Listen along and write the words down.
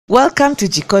Welcome to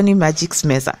Jikonimagic's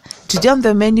Meza. Today on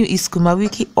the menu is Sukuma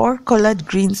Wiki or collard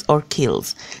greens or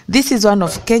kales. This is one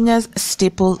of Kenya's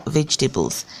staple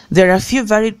vegetables. There are a few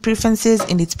varied preferences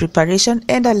in its preparation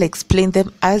and I'll explain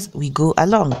them as we go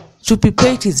along. To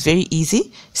prepare it is very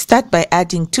easy. Start by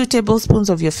adding 2 tablespoons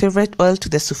of your favorite oil to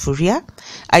the sufuria.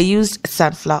 I used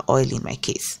sunflower oil in my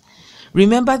case.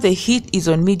 Remember, the heat is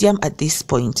on medium at this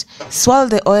point. Swirl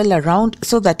the oil around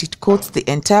so that it coats the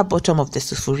entire bottom of the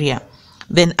sufuria.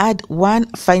 Then add 1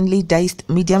 finely diced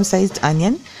medium-sized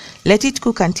onion. Let it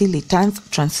cook until it turns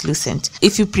translucent.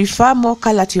 If you prefer more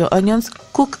color to your onions,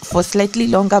 cook for slightly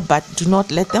longer but do not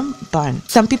let them burn.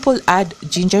 Some people add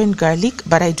ginger and garlic,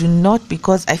 but I do not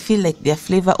because I feel like their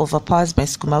flavor overpowers my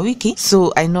Sukuma Wiki,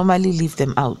 so I normally leave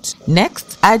them out.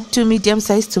 Next, add 2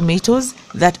 medium-sized tomatoes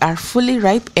that are fully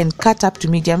ripe and cut up to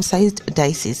medium-sized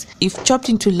dices. If chopped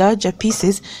into larger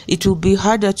pieces, it will be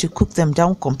harder to cook them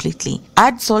down completely.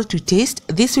 Add salt to taste.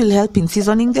 This will help in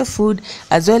seasoning the food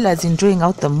as well as in drawing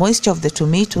out the moisture of the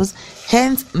tomatoes,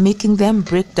 hence making them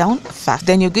break down fast.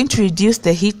 Then you're going to reduce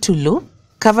the heat to low.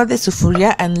 Cover the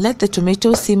sufuria and let the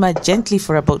tomatoes simmer gently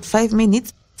for about 5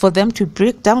 minutes for them to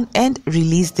break down and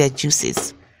release their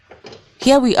juices.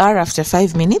 Here we are after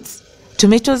 5 minutes.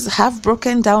 Tomatoes have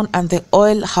broken down and the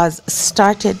oil has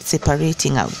started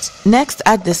separating out. Next,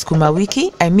 add the Sukuma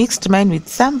Wiki. I mixed mine with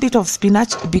some bit of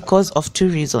spinach because of 2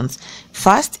 reasons.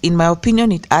 First, in my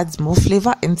opinion, it adds more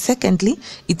flavor, and secondly,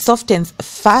 it softens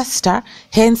faster,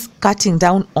 hence cutting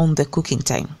down on the cooking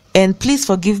time. And please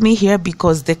forgive me here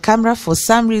because the camera for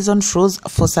some reason froze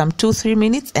for some 2-3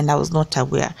 minutes and I was not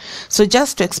aware. So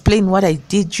just to explain what I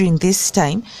did during this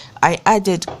time, I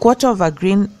added 1/4 of a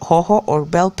green hoho or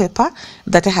bell pepper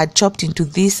that I had chopped into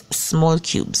these small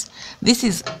cubes. This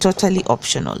is totally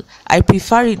optional. I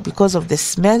prefer it because of the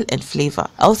smell and flavor.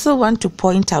 I also want to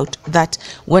point out that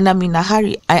when I'm in a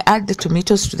hurry, I add the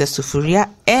tomatoes to the sufuria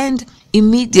and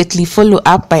immediately follow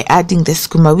up by adding the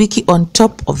Sukuma Wiki on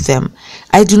top of them.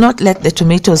 I do not let the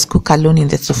tomatoes cook alone in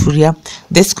the sufuria.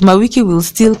 The Sukuma Wiki will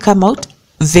still come out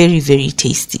very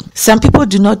tasty. Some people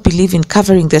do not believe in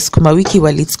covering the Sukuma Wiki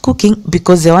while it's cooking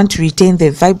because they want to retain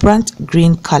the vibrant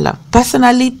green color.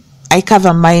 Personally, I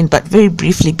cover mine but very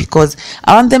briefly because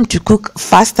I want them to cook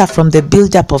faster from the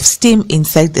buildup of steam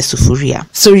inside the sufuria.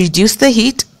 So reduce the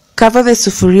heat, cover the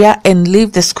sufuria and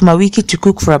leave the Sukuma Wiki to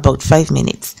cook for about 5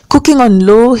 minutes. Cooking on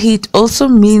low heat also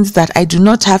means that I do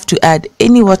not have to add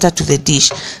any water to the dish.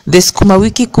 The Sukuma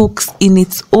Wiki cooks in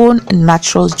its own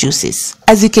natural juices.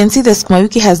 As you can see, the Sukuma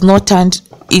Wiki has not turned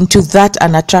into that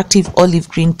unattractive olive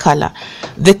green color.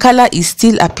 The color is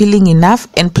still appealing enough,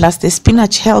 and plus the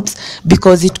spinach helps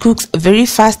because it cooks very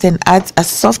fast and adds a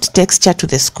soft texture to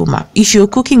the skuma. If you're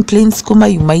cooking plain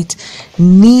skuma, you might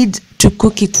need to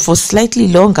cook it for slightly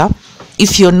longer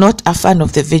if you're not a fan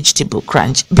of the vegetable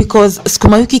crunch, because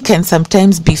Sukuma Wiki can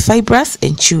sometimes be fibrous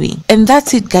and chewy. And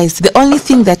that's it, guys. The only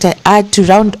thing that I add to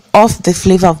round off the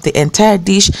flavor of the entire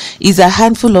dish is a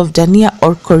handful of dhania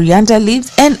or coriander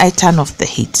leaves, and I turn off the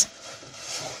heat.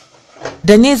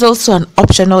 Dhania is also an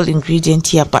optional ingredient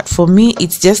here, but for me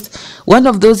it's just one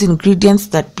of those ingredients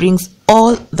that brings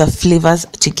all the flavors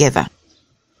together.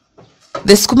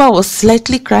 The skuma was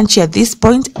slightly crunchy at this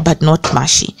point but not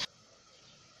mushy.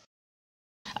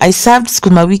 I served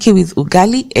Sukuma Wiki with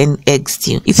ugali and egg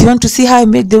stew. If you want to see how I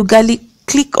make the ugali,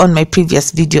 click on my previous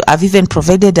video. I've even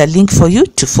provided a link for you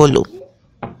to follow.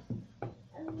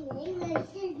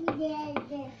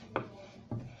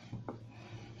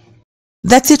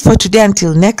 That's it for today.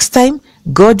 Until next time,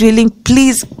 God willing,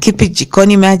 please keep it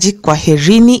Jikoni Magic.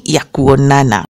 Kwaherini ya kuonana.